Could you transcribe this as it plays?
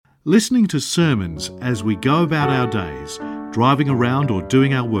Listening to sermons as we go about our days, driving around or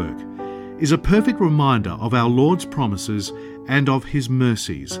doing our work, is a perfect reminder of our Lord's promises and of His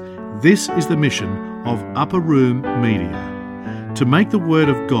mercies. This is the mission of Upper Room Media, to make the Word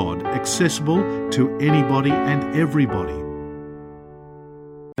of God accessible to anybody and everybody.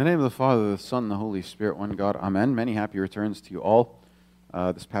 In the name of the Father, the Son, and the Holy Spirit, one God, Amen. Many happy returns to you all.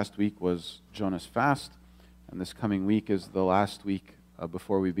 This past week was Jonah's fast, and this coming week is the last week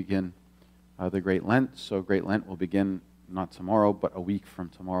before we begin the Great Lent. So Great Lent will begin not tomorrow, but a week from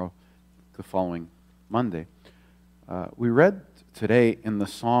tomorrow, the following Monday. We read today in the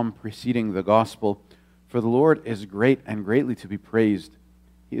psalm preceding the gospel, "For the Lord is great and greatly to be praised.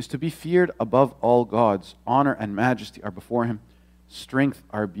 He is to be feared above all gods. Honor and majesty are before Him. Strength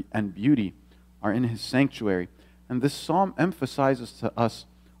and beauty are in His sanctuary." And this psalm emphasizes to us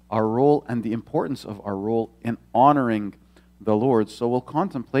our role and the importance of our role in honoring the Lord. So we'll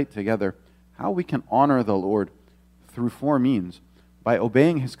contemplate together how we can honor the Lord through four means: by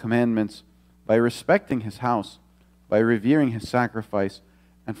obeying His commandments, by respecting His house, by revering His sacrifice,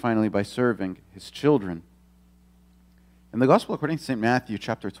 and finally by serving His children. In the Gospel according to St. Matthew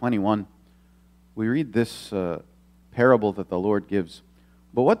chapter 21, we read this parable that the Lord gives.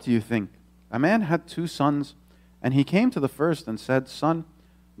 "But what do you think? A man had 2 sons, and he came to the first and said, 'Son,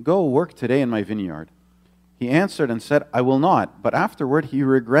 go work today in my vineyard.' He answered and said, 'I will not.' But afterward he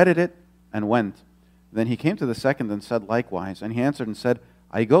regretted it and went. Then he came to the second and said likewise. And he answered and said,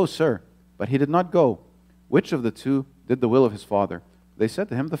 'I go, sir.' But he did not go. Which of the 2 did the will of his father?" They said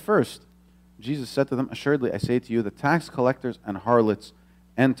to him, "The first." Jesus said to them, "Assuredly I say to you, the tax collectors and harlots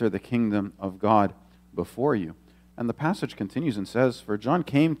enter the kingdom of God before you." And the passage continues and says, "For John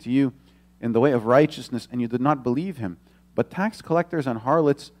came to you in the way of righteousness, and you did not believe him. But tax collectors and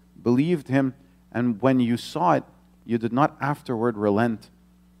harlots believed him, and when you saw it, you did not afterward relent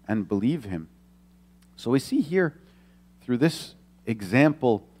and believe him." So we see here through this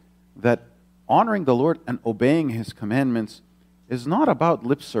example that honoring the Lord and obeying His commandments is not about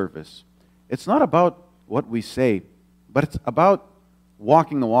lip service. It's not about what we say, but it's about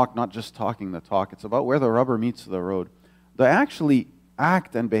walking the walk, not just talking the talk. It's about where the rubber meets the road. Do I actually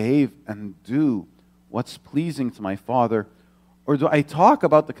act and behave and do what's pleasing to my Father? Or do I talk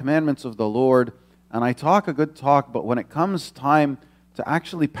about the commandments of the Lord, and I talk a good talk, but when it comes time to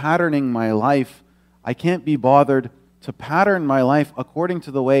actually patterning my life, I can't be bothered to pattern my life according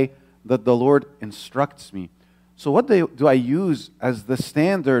to the way that the Lord instructs me? So what do I use as the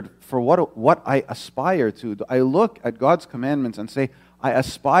standard for what I aspire to? Do I look at God's commandments and say, I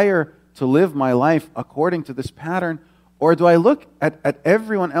aspire to live my life according to this pattern? Or do I look at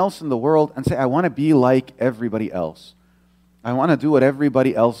everyone else in the world and say, I want to be like everybody else? I want to do what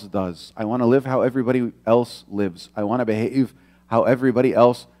everybody else does. I want to live how everybody else lives. I want to behave how everybody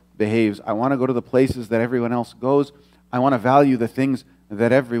else behaves. I want to go to the places that everyone else goes. I want to value the things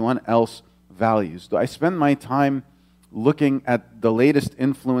that everyone else values. Do I spend my time looking at the latest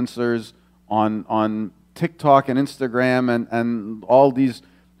influencers on TikTok and Instagram and all these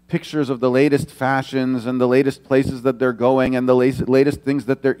pictures of the latest fashions and the latest places that they're going and the latest things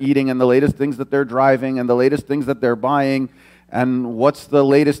that they're eating and the latest things that they're driving and the latest things that they're buying, and what's the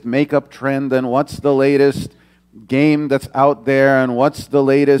latest makeup trend and what's the latest game that's out there and what's the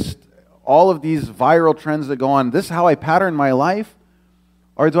latest, all of these viral trends that go on? This is how I pattern my life?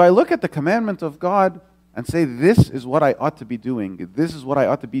 Or do I look at the commandment of God and say, this is what I ought to be doing, this is what I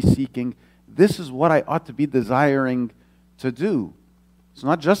ought to be seeking, this is what I ought to be desiring to do? It's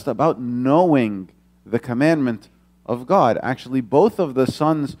not just about knowing the commandment of God. Actually, both of the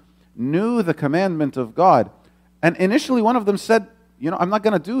sons knew the commandment of God. And initially one of them said, I'm not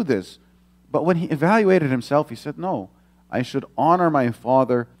going to do this. But when he evaluated himself, he said, no, I should honor my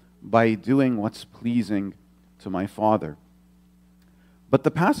father by doing what's pleasing to my father. But the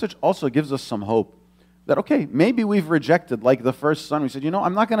passage also gives us some hope that, okay, maybe we've rejected, like the first son. We said,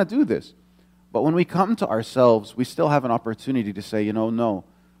 I'm not going to do this. But when we come to ourselves, we still have an opportunity to say, no,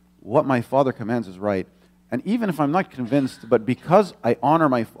 what my Father commands is right. And even if I'm not convinced, but because I honor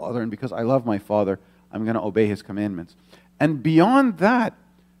my Father and because I love my Father, I'm going to obey His commandments. And beyond that,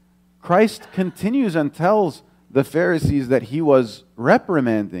 Christ continues and tells the Pharisees that He was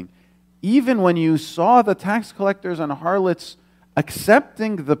reprimanding. Even when you saw the tax collectors and harlots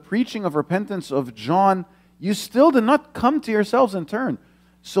accepting the preaching of repentance of John, you still did not come to yourselves and turn.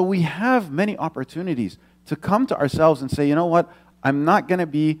 So we have many opportunities to come to ourselves and say, you know what, I'm not going to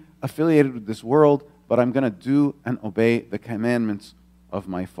be affiliated with this world, but I'm going to do and obey the commandments of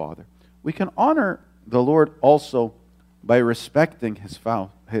my Father. We can honor the Lord also by respecting His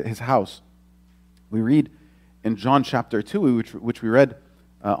house. We read in John chapter 2, which we read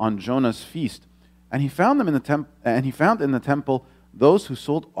on Jonah's feast. And he found them in the temple those who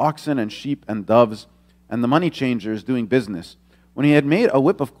sold oxen and sheep and doves, and the money changers doing business. When he had made a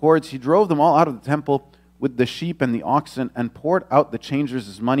whip of cords, he drove them all out of the temple with the sheep and the oxen, and poured out the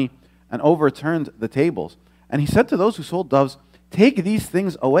changers' money, and overturned the tables. And he said to those who sold doves, "Take these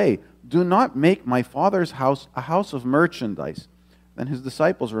things away. Do not make my Father's house a house of merchandise." Then his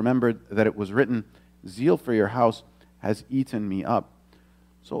disciples remembered that it was written, "Zeal for your house has eaten me up."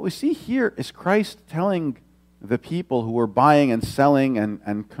 So what we see here is Christ telling the people who were buying and selling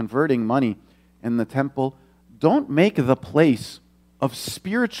and converting money in the temple, don't make the place of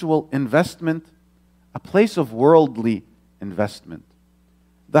spiritual investment a place of worldly investment.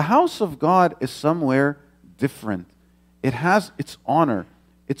 The house of God is somewhere different. It has its honor.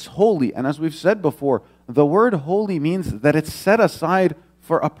 It's holy. And as we've said before, the word holy means that it's set aside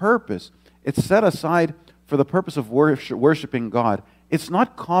for a purpose. It's set aside for the purpose of worshiping God. It's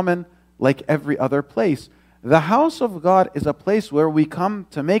not common like every other place. The house of God is a place where we come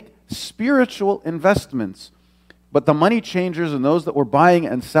to make spiritual investments. But the money changers and those that were buying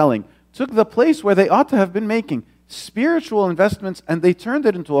and selling took the place where they ought to have been making spiritual investments, and they turned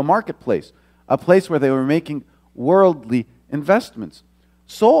it into a marketplace, a place where they were making worldly investments.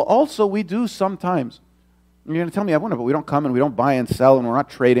 So also we do sometimes. You're going to tell me, I wonder, but we don't come and we don't buy and sell, and we're not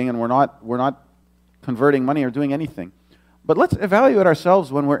trading, and we're not converting money or doing anything. But let's evaluate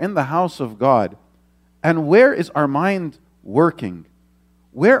ourselves when we're in the house of God. And where is our mind working?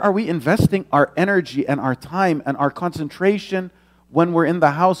 Where are we investing our energy and our time and our concentration when we're in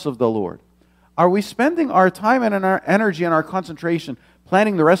the house of the Lord? Are we spending our time and our energy and our concentration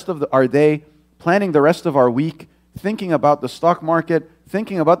planning the rest of our day, planning the rest of our week, thinking about the stock market,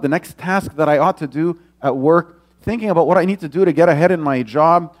 thinking about the next task that I ought to do at work, thinking about what I need to do to get ahead in my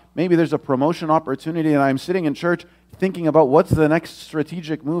job? Maybe there's a promotion opportunity and I'm sitting in church thinking about what's the next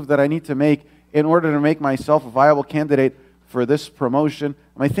strategic move that I need to make in order to make myself a viable candidate for this promotion.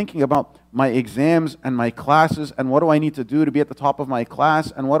 Am I thinking about my exams and my classes, and what do I need to do to be at the top of my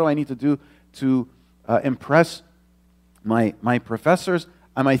class, and what do I need to do to impress my professors?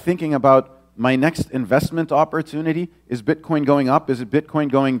 Am I thinking about my next investment opportunity? Is Bitcoin going up? Is it Bitcoin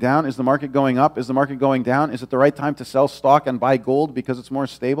going down? Is the market going up? Is the market going down? Is it the right time to sell stock and buy gold because it's more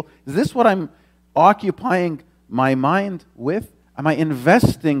stable? Is this what I'm occupying my mind with? Am I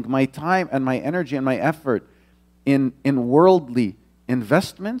investing my time and my energy and my effort in worldly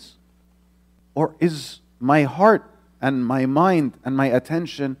investments? Or is my heart and my mind and my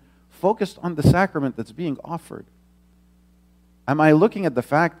attention focused on the sacrament that's being offered? Am I looking at the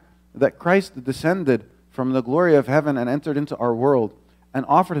fact that Christ descended from the glory of heaven and entered into our world and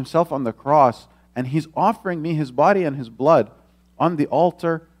offered himself on the cross, and he's offering me his body and his blood on the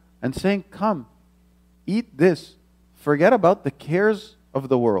altar and saying, "Come, eat this, forget about the cares of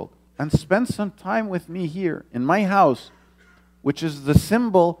the world, and spend some time with me here in my house, which is the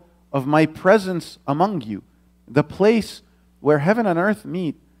symbol of my presence among you, the place where heaven and earth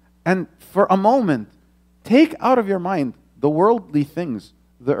meet." And for a moment, take out of your mind the worldly things,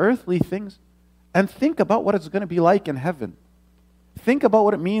 the earthly things, and think about what it's going to be like in heaven. Think about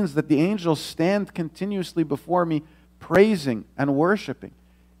what it means that the angels stand continuously before me, praising and worshiping.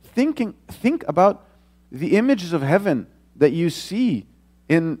 Think about the images of heaven that you see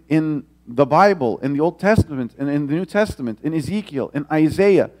in the Bible, in the Old Testament, and in the New Testament, in Ezekiel, in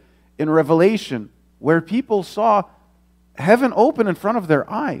Isaiah, in Revelation, where people saw heaven open in front of their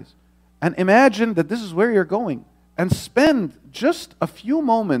eyes. And imagine that this is where you're going. And spend just a few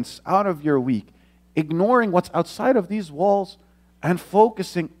moments out of your week ignoring what's outside of these walls and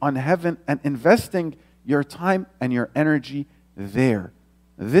focusing on heaven and investing your time and your energy there.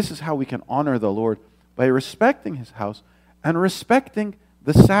 This is how we can honor the Lord, by respecting his house and respecting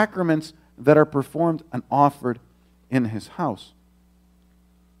the sacraments that are performed and offered in his house.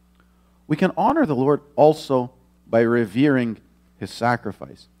 We can honor the Lord also by revering his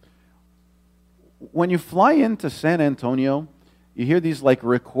sacrifice. When you fly into San Antonio, you hear these like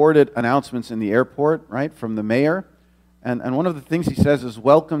recorded announcements in the airport, right, from the mayor. And one of the things he says is,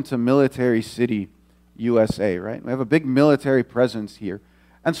 "Welcome to Military City, USA," right? We have a big military presence here.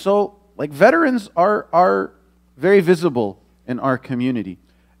 And so, like, veterans are very visible in our community.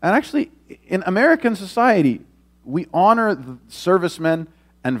 And actually, in American society, we honor the servicemen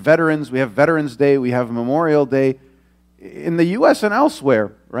and veterans. We have Veterans Day, we have Memorial Day. In the U.S. and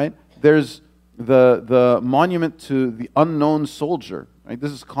elsewhere, right, there's the monument to the unknown soldier. Right?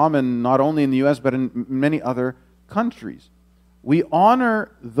 This is common not only in the U.S. but in many other countries. We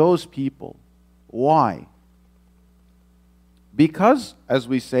honor those people. Why? Because, as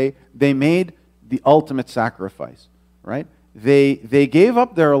we say, they made the ultimate sacrifice. Right? They gave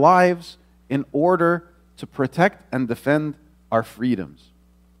up their lives in order to protect and defend our freedoms.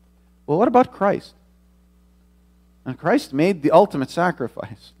 Well, what about Christ? And Christ made the ultimate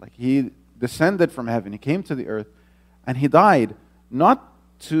sacrifice. Like, he descended from heaven, he came to the earth, and he died not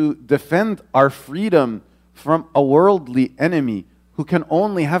to defend our freedom from a worldly enemy who can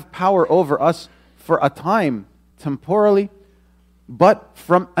only have power over us for a time, temporally, but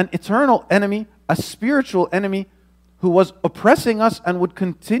from an eternal enemy, a spiritual enemy who was oppressing us and would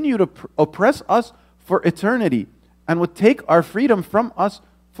continue to oppress us for eternity and would take our freedom from us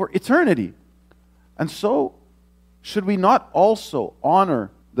for eternity. And so, should we not also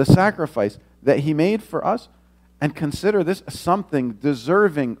honor the sacrifice that he made for us and consider this as something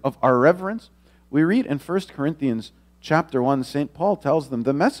deserving of our reverence? We read in 1 Corinthians chapter 1, St. Paul tells them,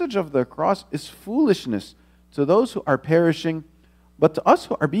 the message of the cross is foolishness to those who are perishing, but to us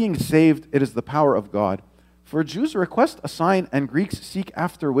who are being saved, it is the power of God. For Jews request a sign and Greeks seek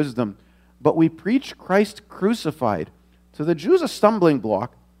after wisdom, but we preach Christ crucified. To the Jews a stumbling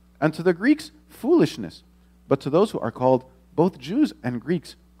block, and to the Greeks foolishness. But to those who are called, both Jews and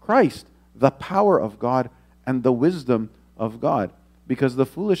Greeks, Christ, the power of God and the wisdom of God. Because the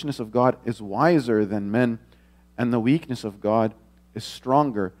foolishness of God is wiser than men, and the weakness of God is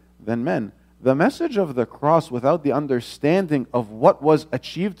stronger than men. The message of the cross without the understanding of what was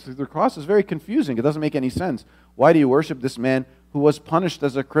achieved through the cross is very confusing. It doesn't make any sense. Why do you worship this man who was punished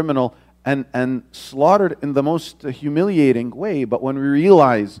as a criminal and slaughtered in the most humiliating way? But when we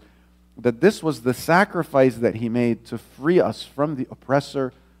realize that this was the sacrifice that he made to free us from the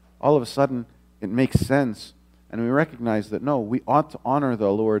oppressor, all of a sudden it makes sense. And we recognize that, no, we ought to honor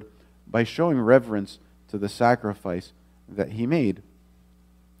the Lord by showing reverence to the sacrifice that he made.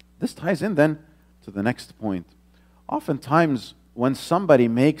 This ties in then to the next point. Oftentimes, when somebody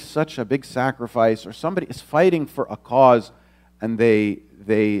makes such a big sacrifice, or somebody is fighting for a cause, and they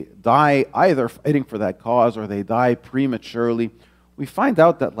die either fighting for that cause or they die prematurely, we find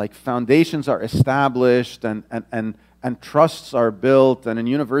out that like foundations are established and trusts are built, and in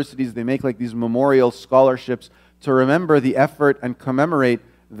universities they make like these memorial scholarships to remember the effort and commemorate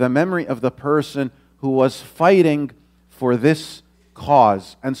the memory of the person who was fighting for this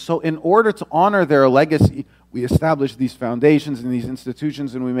cause. And so in order to honor their legacy, we establish these foundations and these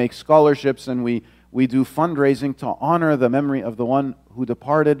institutions, and we make scholarships, and we do fundraising to honor the memory of the one who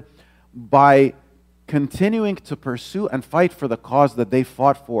departed by continuing to pursue and fight for the cause that they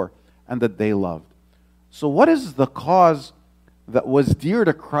fought for and that they loved. So what is the cause that was dear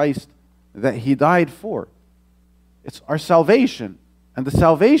to Christ that he died for? It's our salvation and the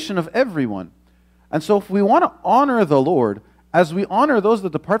salvation of everyone. And so if we want to honor the Lord, as we honor those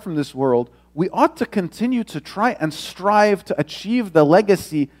that depart from this world, we ought to continue to try and strive to achieve the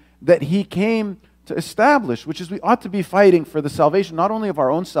legacy that he came to establish, which is we ought to be fighting for the salvation not only of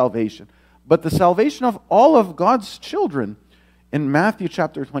our own salvation, but the salvation of all of God's children. In Matthew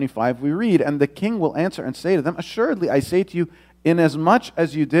chapter 25, we read, "And the king will answer and say to them, Assuredly I say to you, inasmuch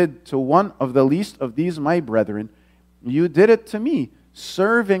as you did to one of the least of these my brethren, you did it to me."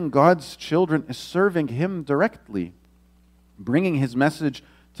 Serving God's children is serving him directly. Bringing his message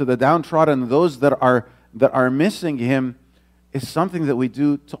to the downtrodden, those that are missing him, is something that we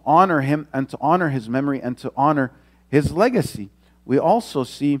do to honor him and to honor his memory and to honor his legacy. We also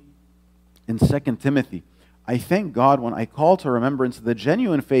see in 2 Timothy, "I thank God when I call to remembrance the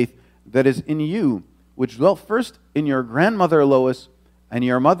genuine faith that is in you, which dwelt first in your grandmother Lois and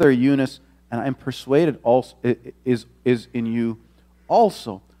your mother Eunice, and I am persuaded also is in you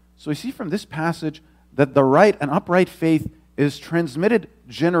also." So we see from this passage that the right and upright faith is transmitted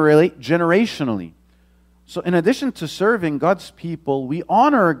generationally. So in addition to serving God's people, we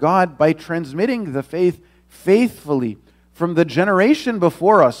honor God by transmitting the faith faithfully from the generation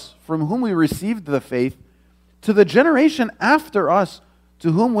before us, from whom we received the faith, to the generation after us,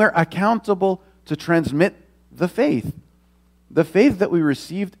 to whom we're accountable to transmit the faith. The faith that we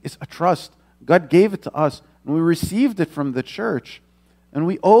received is a trust. God gave it to us, and we received it from the church. And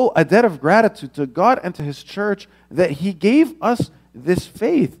we owe a debt of gratitude to God and to his church that he gave us this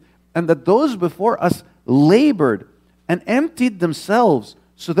faith, and that those before us labored and emptied themselves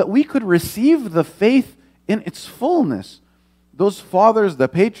so that we could receive the faith in its fullness. Those fathers, the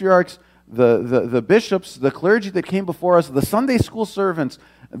patriarchs, the bishops, the clergy that came before us, the Sunday school servants,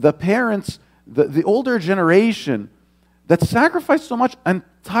 the parents, the older generation that sacrificed so much,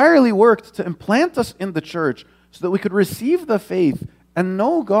 entirely worked to implant us in the church so that we could receive the faith and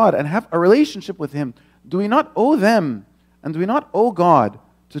know God and have a relationship with him. Do we not owe them, and do we not owe God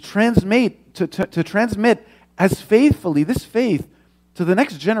to transmit as faithfully this faith to the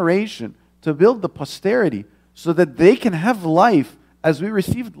next generation, to build the posterity so that they can have life as we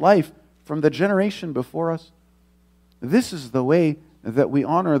received life from the generation before us? This is the way that we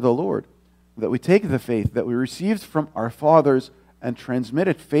honor the Lord, that we take the faith that we received from our fathers and transmit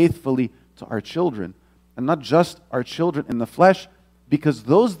it faithfully to our children. And not just our children in the flesh, because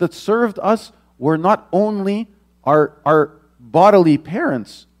those that served us were not only our bodily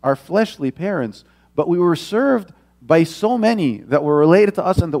parents, our fleshly parents, but we were served by so many that were related to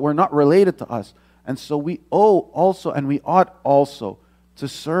us and that were not related to us. And so we owe also, and we ought also, to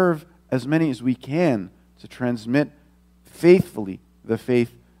serve as many as we can to transmit faithfully the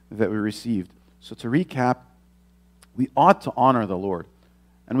faith that we received. So to recap, we ought to honor the Lord.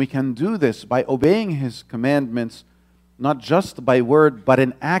 And we can do this by obeying His commandments, not just by word, but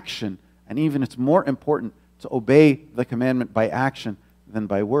in action. And even it's more important to obey the commandment by action than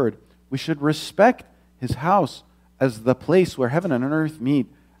by word. We should respect His house as the place where heaven and earth meet,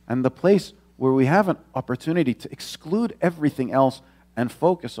 and the place where we have an opportunity to exclude everything else and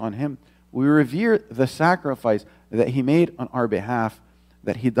focus on Him. We revere the sacrifice that He made on our behalf,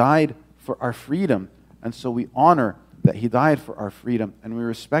 that He died for our freedom. And so we honor that He died for our freedom, and we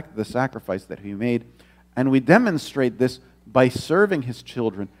respect the sacrifice that He made. And we demonstrate this by serving His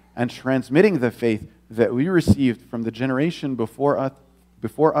children and transmitting the faith that we received from the generation before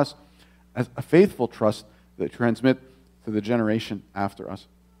us as a faithful trust that we transmit to the generation after us.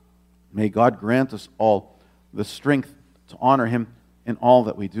 May God grant us all the strength to honor Him in all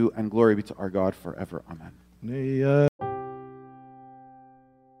that we do, and glory be to our God forever. Amen.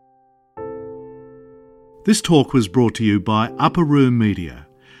 This talk was brought to you by Upper Room Media.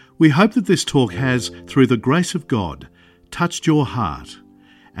 We hope that this talk has, through the grace of God, touched your heart,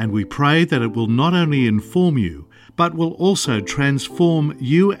 and we pray that it will not only inform you, but will also transform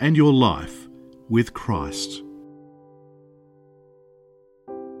you and your life with Christ.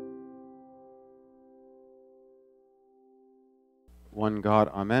 One God,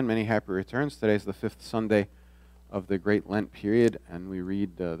 Amen. Many happy returns. Today is the 5th Sunday of the Great Lent period, and we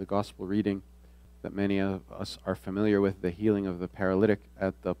read the Gospel reading that many of us are familiar with, the healing of the paralytic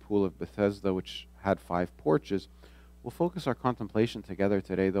at the pool of Bethesda, which had 5 porches. We'll focus our contemplation together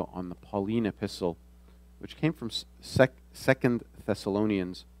today, though, on the Pauline epistle, which came from 2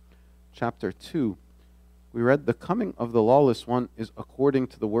 Thessalonians chapter 2. We read, "The coming of the lawless one is according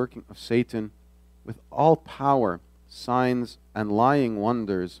to the working of Satan, with all power, signs, and lying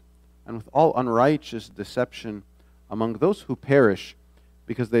wonders, and with all unrighteous deception among those who perish,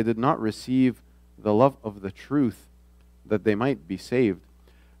 because they did not receive the love of the truth, that they might be saved."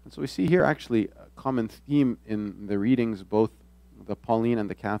 And so we see here actually a common theme in the readings, both the Pauline and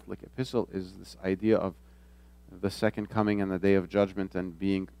the Catholic epistle, is this idea of the second coming and the day of judgment, and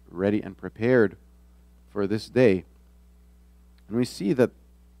being ready and prepared for this day. And we see that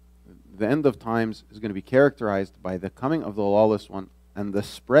the end of times is going to be characterized by the coming of the lawless one and the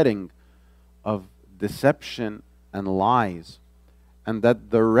spreading of deception and lies, and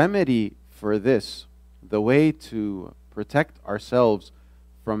that the remedy for this, the way to protect ourselves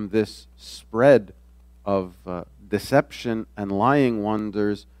from this spread of deception and lying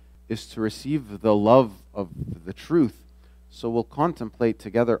wonders, is to receive the love of the truth. So we'll contemplate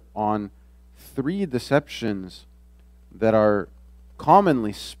together on 3 deceptions that are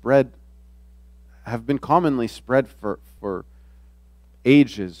commonly spread, have been commonly spread for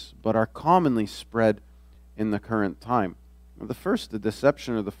ages, but are commonly spread in the current time. The first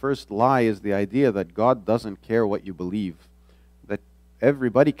deception, or the first lie, is the idea that God doesn't care what you believe, that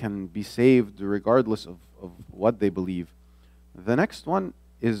everybody can be saved regardless of what they believe. The next one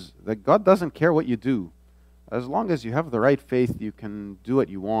is that God doesn't care what you do. As long as you have the right faith, you can do what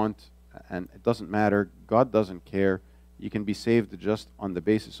you want, and it doesn't matter. God doesn't care. You can be saved just on the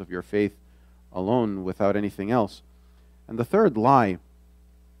basis of your faith alone, without anything else. And the third lie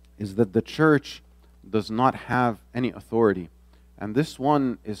is that the church does not have any authority. And this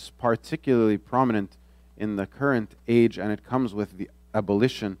one is particularly prominent in the current age, and it comes with the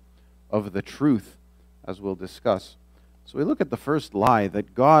abolition of the truth, as we'll discuss. So we look at the first lie,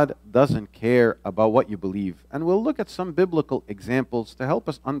 that God doesn't care about what you believe. And we'll look at some biblical examples to help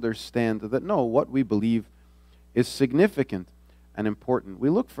us understand that no, what we believe is significant and important. We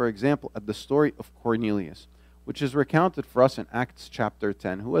look, for example, at the story of Cornelius, which is recounted for us in Acts chapter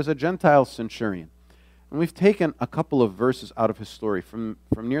 10, who was a Gentile centurion. And we've taken a couple of verses out of his story from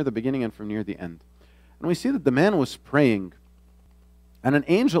near the beginning and from near the end. And we see that the man was praying, and an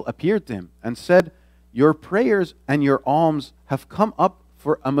angel appeared to him and said, "Your prayers and your alms have come up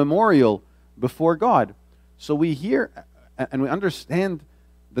for a memorial before God." So we hear and we understand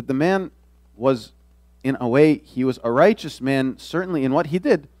that the man was, in a way, he was a righteous man, certainly in what he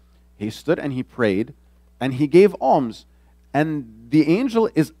did. He stood and he prayed, and he gave alms. And the angel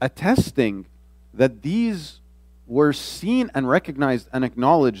is attesting that these were seen and recognized and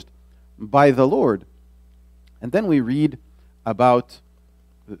acknowledged by the Lord. And then we read about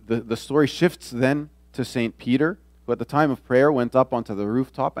the story shifts then to St. Peter, who at the time of prayer went up onto the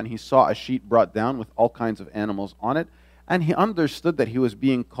rooftop, and he saw a sheet brought down with all kinds of animals on it. And he understood that he was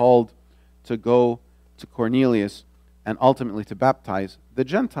being called to go to Cornelius and ultimately to baptize the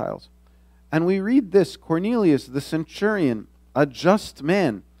Gentiles. And we read this: Cornelius, the centurion, a just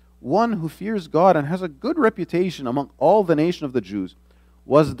man, one who fears God and has a good reputation among all the nation of the Jews,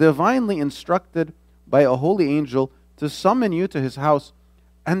 was divinely instructed by a holy angel to summon you to his house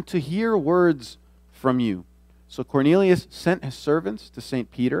and to hear words from you. So Cornelius sent his servants to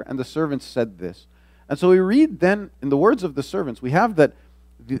St. Peter, and the servants said this. And so we read then, in the words of the servants, we have that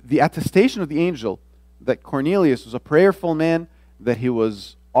the attestation of the angel that Cornelius was a prayerful man, that he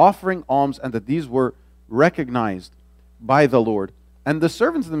was offering alms, and that these were recognized by the Lord. And the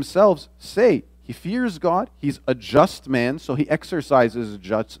servants themselves say, he fears God, he's a just man, so he exercises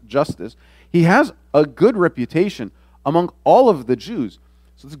justice. He has a good reputation among all of the Jews.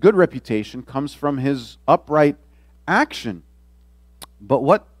 So this good reputation comes from his upright action. But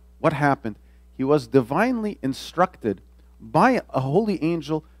what happened? He was divinely instructed by a holy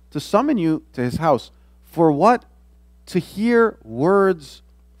angel to summon you to his house. For what? To hear words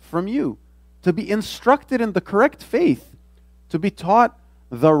from you. To be instructed in the correct faith. To be taught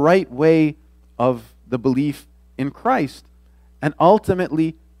the right way of the belief in Christ. And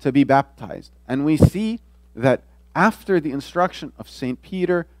ultimately to be baptized. And we see that after the instruction of St.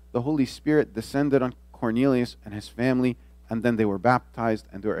 Peter, the Holy Spirit descended on Cornelius and his family, and then they were baptized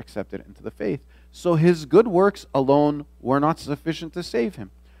and they were accepted into the faith. So his good works alone were not sufficient to save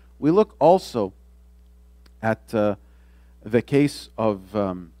him. We look also at the case of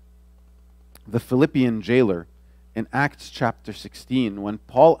the Philippian jailer in Acts chapter 16, when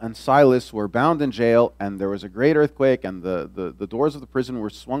Paul and Silas were bound in jail, and there was a great earthquake, and the doors of the prison were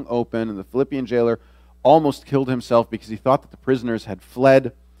swung open, and the Philippian jailer almost killed himself because he thought that the prisoners had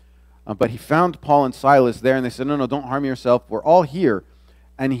fled. But he found Paul and Silas there, and they said, no, don't harm yourself. We're all here.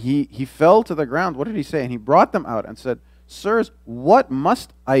 And he fell to the ground. What did he say? And he brought them out and said, sirs, what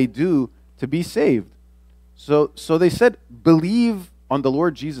must I do to be saved? So they said, believe on the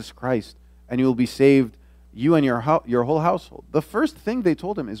Lord Jesus Christ, and you will be saved, you and your whole household. The first thing they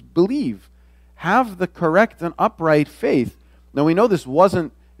told him is believe. Have the correct and upright faith. Now we know this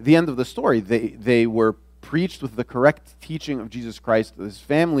wasn't the end of the story. They were preached with the correct teaching of Jesus Christ. His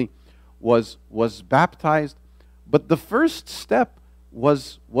family was baptized. But the first step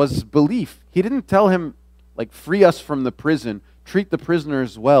was belief. He didn't tell him, like, free us from the prison, treat the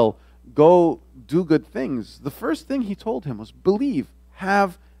prisoners well, go do good things. The first thing he told him was believe,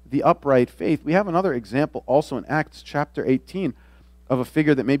 have the upright faith. We have another example also in Acts chapter 18 of a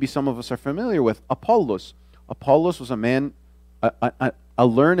figure that maybe some of us are familiar with, Apollos. Apollos was a man, a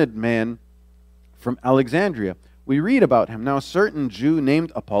learned man from Alexandria. We read about him. Now a certain Jew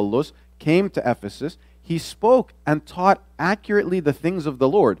named Apollos came to Ephesus. He spoke and taught accurately the things of the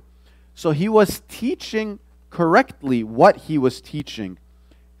Lord. So he was teaching correctly what he was teaching.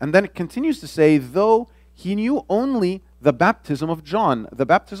 And then it continues to say, though he knew only the baptism of John. The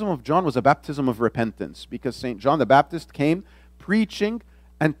baptism of John was a baptism of repentance, because St. John the Baptist came preaching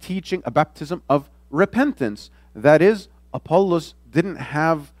and teaching a baptism of repentance. That is, Apollos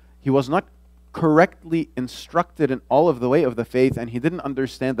he was not correctly instructed in all of the way of the faith, and he didn't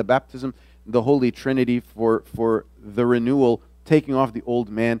understand the baptism, the Holy Trinity for the renewal, taking off the old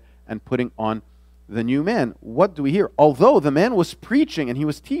man and putting on the new man. What do we hear? Although the man was preaching and he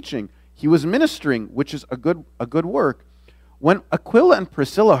was teaching, he was ministering, which is a good work. When Aquila and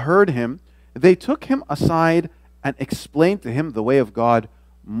Priscilla heard him, they took him aside and explained to him the way of God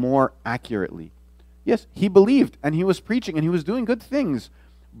more accurately. Yes, he believed and he was preaching and he was doing good things,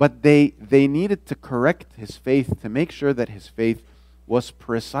 but they needed to correct his faith to make sure that his faith was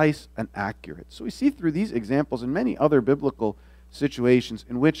precise and accurate. So we see through these examples and many other biblical situations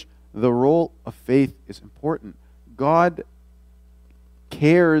in which the role of faith is important. God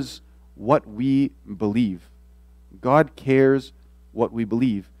cares what we believe. God cares what we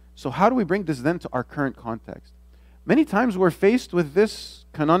believe. So how do we bring this then to our current context? Many times we're faced with this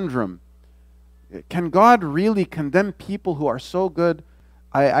conundrum. Can God really condemn people who are so good?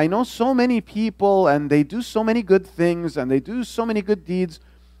 I know so many people, and they do so many good things, and they do so many good deeds.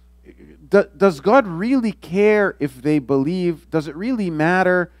 Does God really care if they believe? Does it really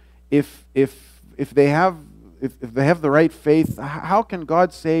matter if they have the right faith? How can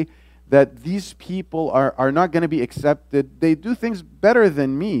God say that these people are not going to be accepted? They do things better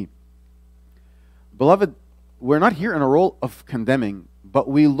than me. Beloved, we're not here in a role of condemning, but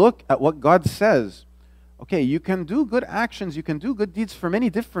we look at what God says. Okay, you can do good actions, you can do good deeds for many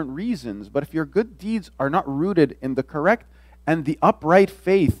different reasons, but if your good deeds are not rooted in the correct and the upright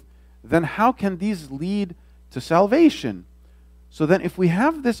faith, then how can these lead to salvation? So then if we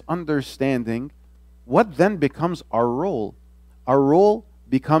have this understanding, what then becomes our role? Our role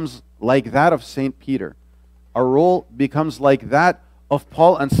becomes like that of St. Peter. Our role becomes like that of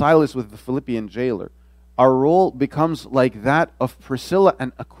Paul and Silas with the Philippian jailer. Our role becomes like that of Priscilla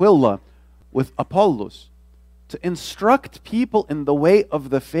and Aquila with Apollos, to instruct people in the way of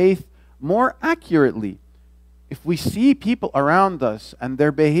the faith more accurately. If we see people around us and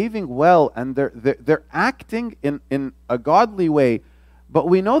they're behaving well and they're acting in a godly way, but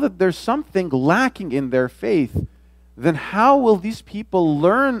we know that there's something lacking in their faith, then how will these people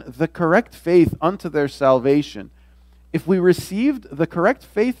learn the correct faith unto their salvation? If we received the correct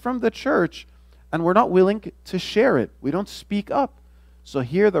faith from the church and we're not willing to share it, we don't speak up. So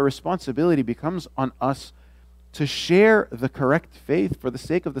here the responsibility becomes on us to share the correct faith for the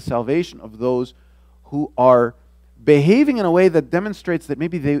sake of the salvation of those who are behaving in a way that demonstrates that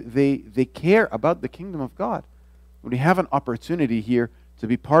maybe they care about the kingdom of God. When we have an opportunity here to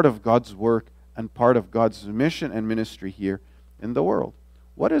be part of God's work and part of God's mission and ministry here in the world.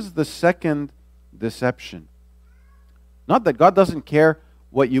 What is the second deception? Not that God doesn't care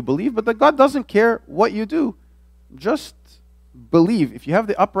what you believe, but that God doesn't care what you do. Just believe. If you have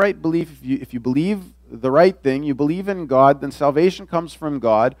the upright belief, if you believe the right thing, you believe in God, then salvation comes from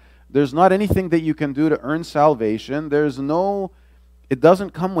God. There's not anything that you can do to earn salvation. It doesn't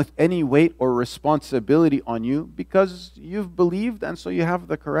come with any weight or responsibility on you because you've believed and so you have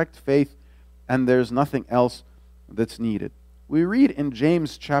the correct faith and there's nothing else that's needed. We read in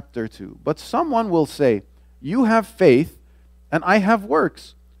James chapter 2, but someone will say, you have faith and I have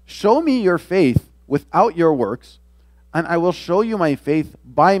works. Show me your faith without your works, and I will show you my faith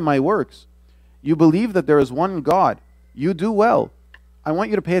by my works. You believe that there is one God. You do well. I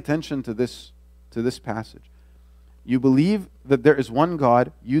want you to pay attention to this passage. You believe that there is one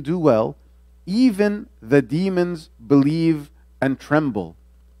God. You do well. Even the demons believe and tremble.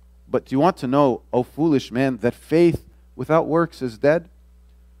 But do you want to know, O foolish man, that faith without works is dead?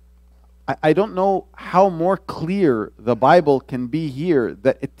 I don't know how more clear the Bible can be here,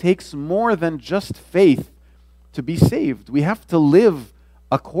 that it takes more than just faith to be saved. We have to live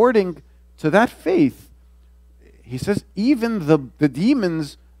according to that faith. He says, even the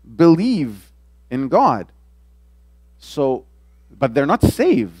demons believe in God. So, but they're not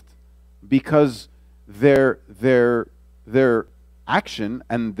saved because their action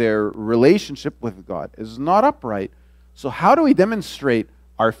and their relationship with God is not upright. So how do we demonstrate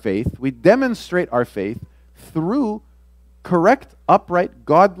our faith? We demonstrate our faith through correct, upright,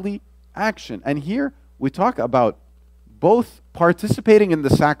 godly action. And here we talk about both participating in the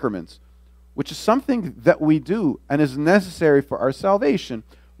sacraments, which is something that we do and is necessary for our salvation.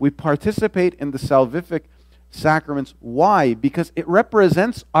 We participate in the salvific sacraments. Why? Because it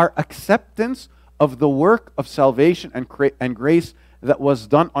represents our acceptance of the work of salvation and grace that was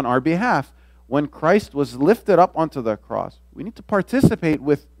done on our behalf. When Christ was lifted up onto the cross, we need to participate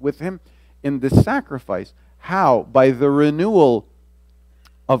with Him in this sacrifice. How? By the renewal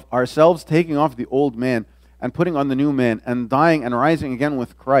of ourselves, taking off the old man and putting on the new man, and dying and rising again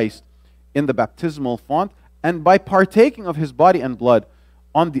with Christ in the baptismal font, and by partaking of His body and blood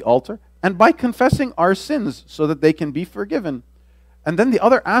on the altar, and by confessing our sins so that they can be forgiven. And then the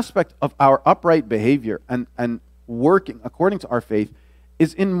other aspect of our upright behavior and working according to our faith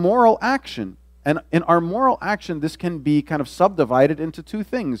is in moral action. And in our moral action, this can be kind of subdivided into two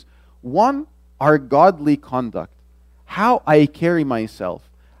things. One, our godly conduct. How I carry myself.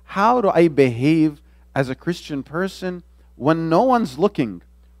 How do I behave as a Christian person when no one's looking?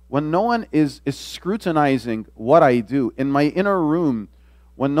 When no one is scrutinizing what I do. In my inner room,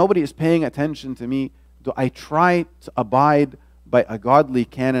 when nobody is paying attention to me, do I try to abide by a godly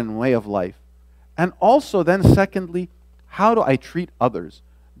canon and way of life? And also then secondly, how do I treat others?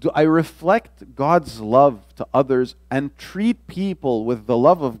 Do I reflect God's love to others and treat people with the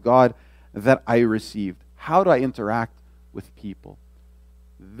love of God that I received? How do I interact with people?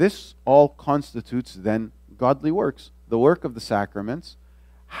 This all constitutes then godly works, the work of the sacraments.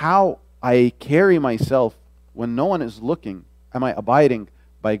 How I carry myself when no one is looking. Am I abiding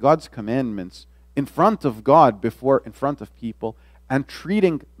by God's commandments in front of God in front of people, and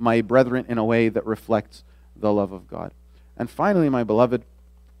treating my brethren in a way that reflects the love of God? And finally, my beloved,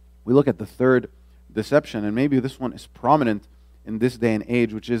 we look at the third deception, and maybe this one is prominent in this day and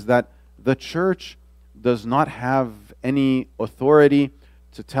age, which is that the church does not have any authority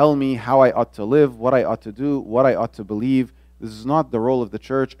to tell me how I ought to live, what I ought to do, what I ought to believe. This is not the role of the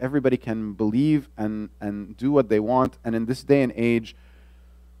church. Everybody can believe and do what they want. And in this day and age,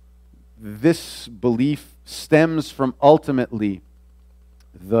 this belief stems from ultimately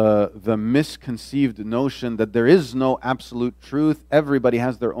the misconceived notion that there is no absolute truth. Everybody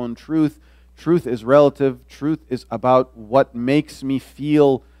has their own truth. Truth is relative. Truth is about what makes me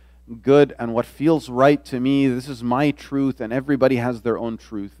feel good and what feels right to me. This is my truth, and everybody has their own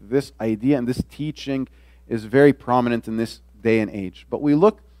truth. This idea and this teaching is very prominent in this day and age. But we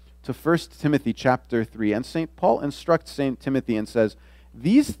look to 1 Timothy chapter 3, and St. Paul instructs St. Timothy and says,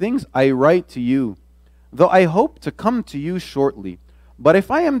 "These things I write to you, though I hope to come to you shortly. But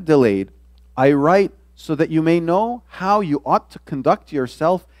if I am delayed, I write so that you may know how you ought to conduct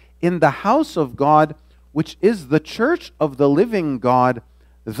yourself in the house of God, which is the church of the living God,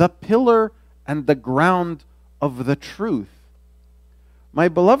 the pillar and the ground of the truth." My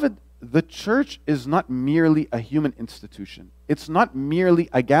beloved, the church is not merely a human institution. It's not merely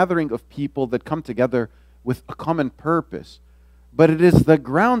a gathering of people that come together with a common purpose, but it is the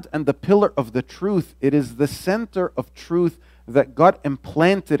ground and the pillar of the truth. It is the center of truth that God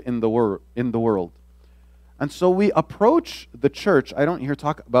implanted in the world. And so we approach the church. I don't hear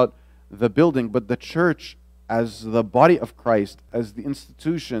talk about the building, but the church as the body of Christ, as the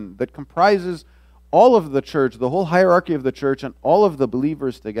institution that comprises all of the church, the whole hierarchy of the church, and all of the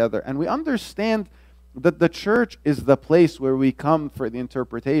believers together. And we understand that the church is the place where we come for the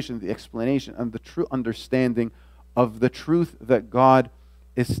interpretation, the explanation, and the true understanding of the truth that God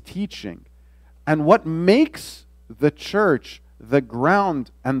is teaching. And what makes the church the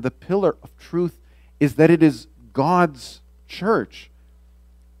ground and the pillar of truth is that it is God's church.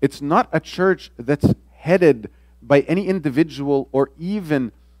 It's not a church that's headed by any individual or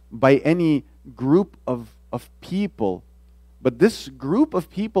even by any group of people. But this group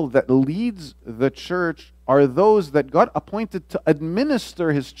of people that leads the church are those that God appointed to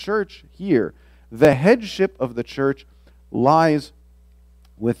administer His church here. The headship of the church lies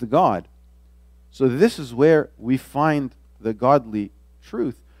with God. So this is where we find the godly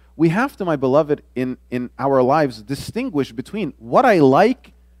truth. We have to, my beloved, in our lives, distinguish between what I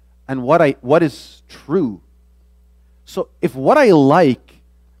like and what is true. So if what I like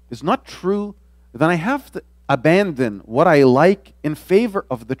is not true, then I have to abandon what I like in favor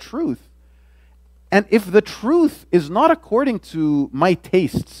of the truth. And if the truth is not according to my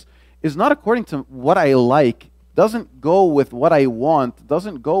tastes, is not according to what I like, doesn't go with what I want,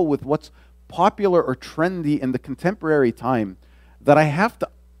 doesn't go with what's popular or trendy in the contemporary time, that I have to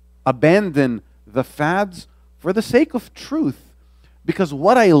abandon the fads for the sake of truth, because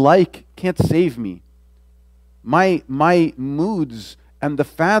what I like can't save me. My moods and the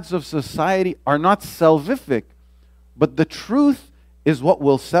fads of society are not salvific, but the truth is what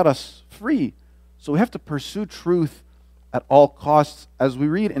will set us free. So we have to pursue truth at all costs, as we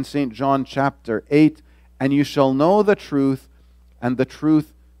read in St. John chapter 8, "And you shall know the truth, and the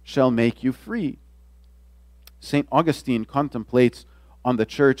truth shall make you free." St. Augustine contemplates on the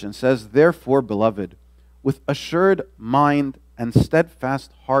church and says, "Therefore, beloved, with assured mind and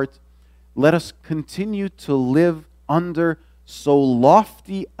steadfast heart, let us continue to live under so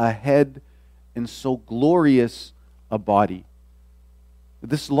lofty a head and so glorious a body."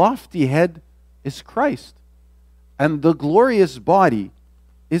 This lofty head is Christ, and the glorious body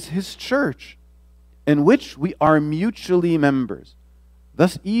is His church, in which we are mutually members.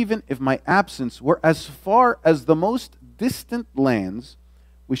 Thus, even if my absence were as far as the most distant lands,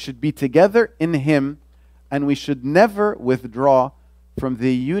 we should be together in Him, and we should never withdraw from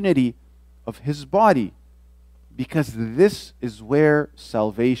the unity of His body, because this is where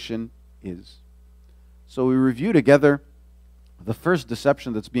salvation is. So we review together the first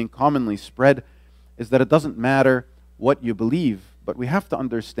deception that's being commonly spread is that it doesn't matter what you believe, but we have to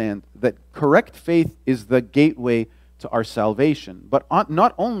understand that correct faith is the gateway to our salvation. But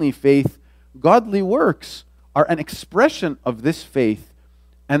not only faith, godly works are an expression of this faith,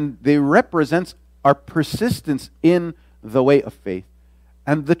 and they represent our persistence in the way of faith.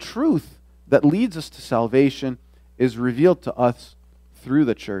 And the truth that leads us to salvation is revealed to us through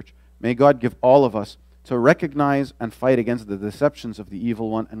the church. May God give all of us to recognize and fight against the deceptions of the evil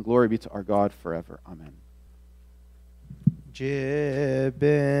one, and glory be to our God forever. Amen.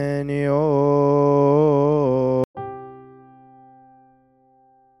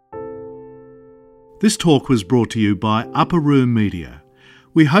 This talk was brought to you by Upper Room Media.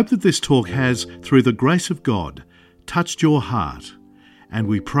 We hope that this talk has, through the grace of God, touched your heart, and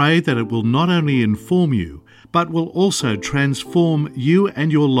we pray that it will not only inform you, but will also transform you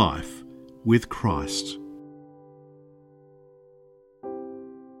and your life with Christ.